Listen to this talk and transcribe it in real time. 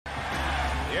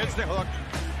Here's the hook.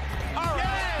 All right.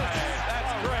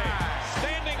 That's great.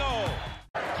 Standing O.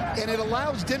 And it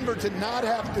allows Denver to not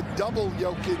have to double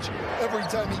Jokic every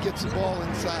time he gets the ball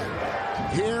inside.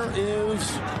 Here is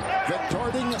the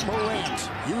darting Morant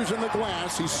using the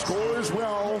glass. He scores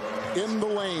well in the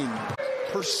lane.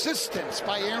 Persistence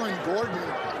by Aaron Gordon,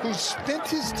 who spent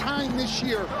his time this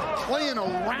year playing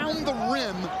around the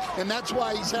rim, and that's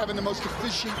why he's having the most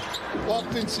efficient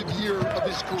offensive year of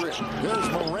his career. There's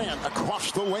Morant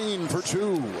across the lane for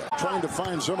two. Trying to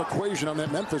find some equation on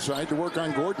that Memphis side to work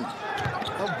on Gordon.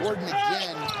 Oh, Gordon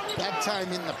again, that time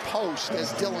in the post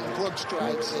as Dylan Brooks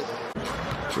drives it.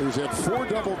 So he's had 4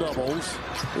 double-doubles.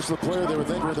 This is the player they were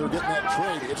thinking when they were getting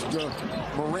that trade. It's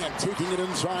Morant taking it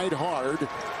inside hard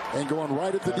and going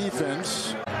right at the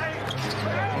defense.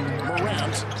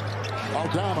 Morant,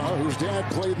 Aldama, whose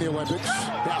dad played in the Olympics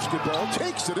basketball,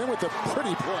 takes it in with a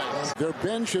pretty play. Their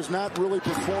bench has not really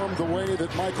performed the way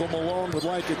that Michael Malone would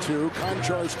like it to.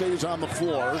 Conchar stays on the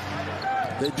floor.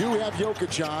 They do have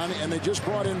Jokic on, and they just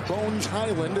brought in Bones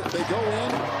Highland. They go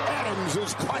in. Adams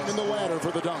is climbing the ladder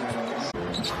for the dunk.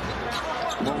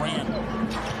 Morant.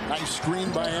 Nice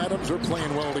screen by Adams. They're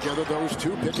playing well together. Those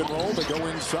two pick and roll. They go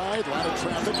inside. A lot of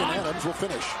traffic, and Adams will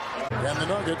finish. And the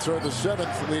Nuggets are the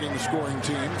 7th leading scoring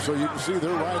team, so you can see they're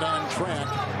right on track.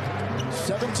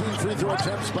 17 free throw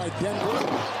attempts by Denver,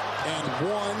 and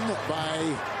one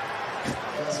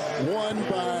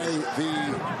by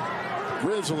the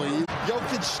Grizzlies.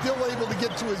 Jokic still able to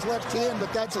get to his left hand,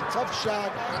 but that's a tough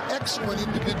shot. Excellent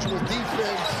individual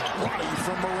defense. Roddy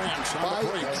from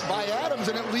Morant by Adams,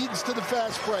 and it leads to the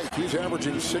fast break. He's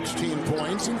averaging 16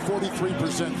 points and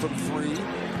 43% from 3.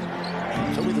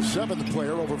 He'll be the 7th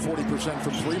player over 40%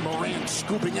 from 3. Morant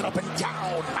scooping it up and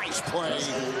down. Nice play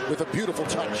with a beautiful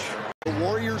touch. The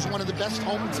Warriors, one of the best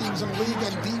home teams in the league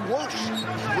and the worst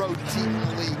road team in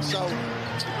the league. So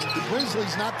the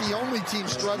Grizzlies not the only team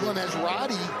struggling, as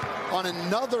Roddy on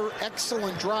another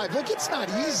excellent drive. Look, it's not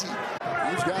easy.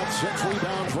 He's got 6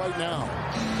 rebounds right now.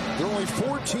 There are only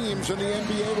 4 teams in the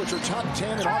NBA which are top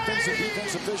 10 in offensive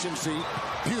defense efficiency.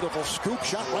 Beautiful scoop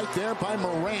shot right there by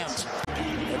Morant.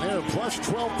 And they're plus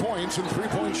 12 points in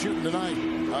 3-point shooting tonight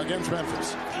against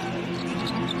Memphis.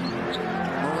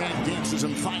 Morant dances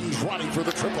and finds Roddy for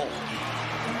the triple.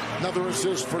 Another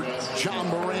assist for John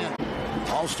Morant.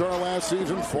 All-star last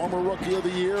season, former Rookie of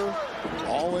the Year,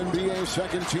 All-NBA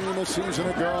second team a season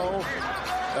ago,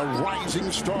 a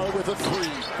rising star with a 3,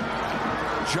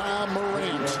 John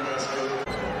Morant.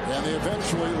 And they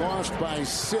eventually lost by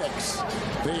 6.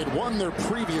 They had won their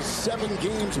previous 7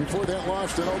 games before that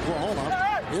loss in Oklahoma.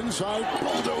 Inside,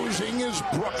 bulldozing is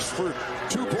Brooks for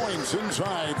 2 points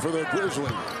inside for the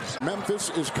Grizzlies. Memphis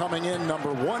is coming in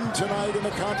number 1 tonight in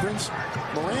the conference.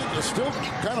 Morant is still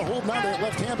kind of holding on to that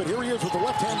left hand, but here he is with the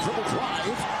left-hand dribble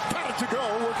drive. Got it to go,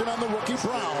 working on the rookie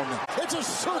Brown. It's a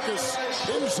circus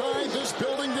inside this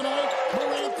building tonight.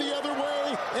 Morant the other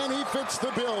way, and he fits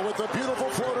the bill with a beautiful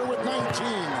floater with 19.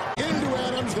 Into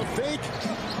Adams, the fake,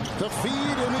 the feed,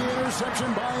 and the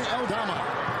interception by Aldama.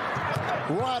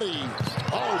 Roddy,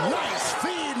 oh, nice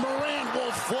feed. Morant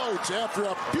will float after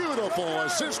a beautiful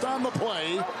assist on the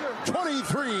play.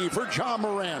 23 for John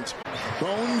Morant.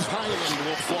 Bones Highland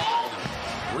will fly.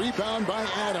 Rebound by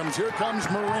Adams. Here comes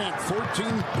Morant.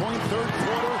 14-point third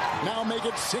quarter. Now make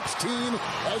it 16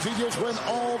 as he just went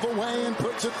all the way and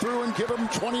puts it through and give him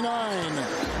 29.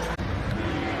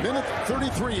 Minute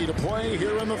 33 to play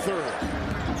here in the third.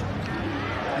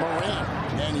 Morant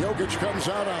and Jokic comes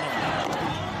out on him.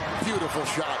 Beautiful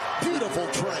shot. Beautiful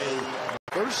tray.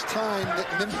 First time that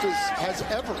Memphis has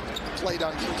ever played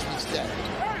on Christmas Day.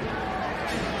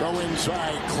 Go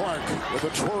inside. Clark with a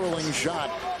twirling shot.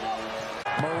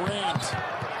 Morant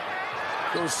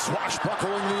goes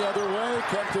swashbuckling the other way,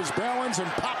 kept his balance and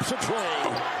pops a tray.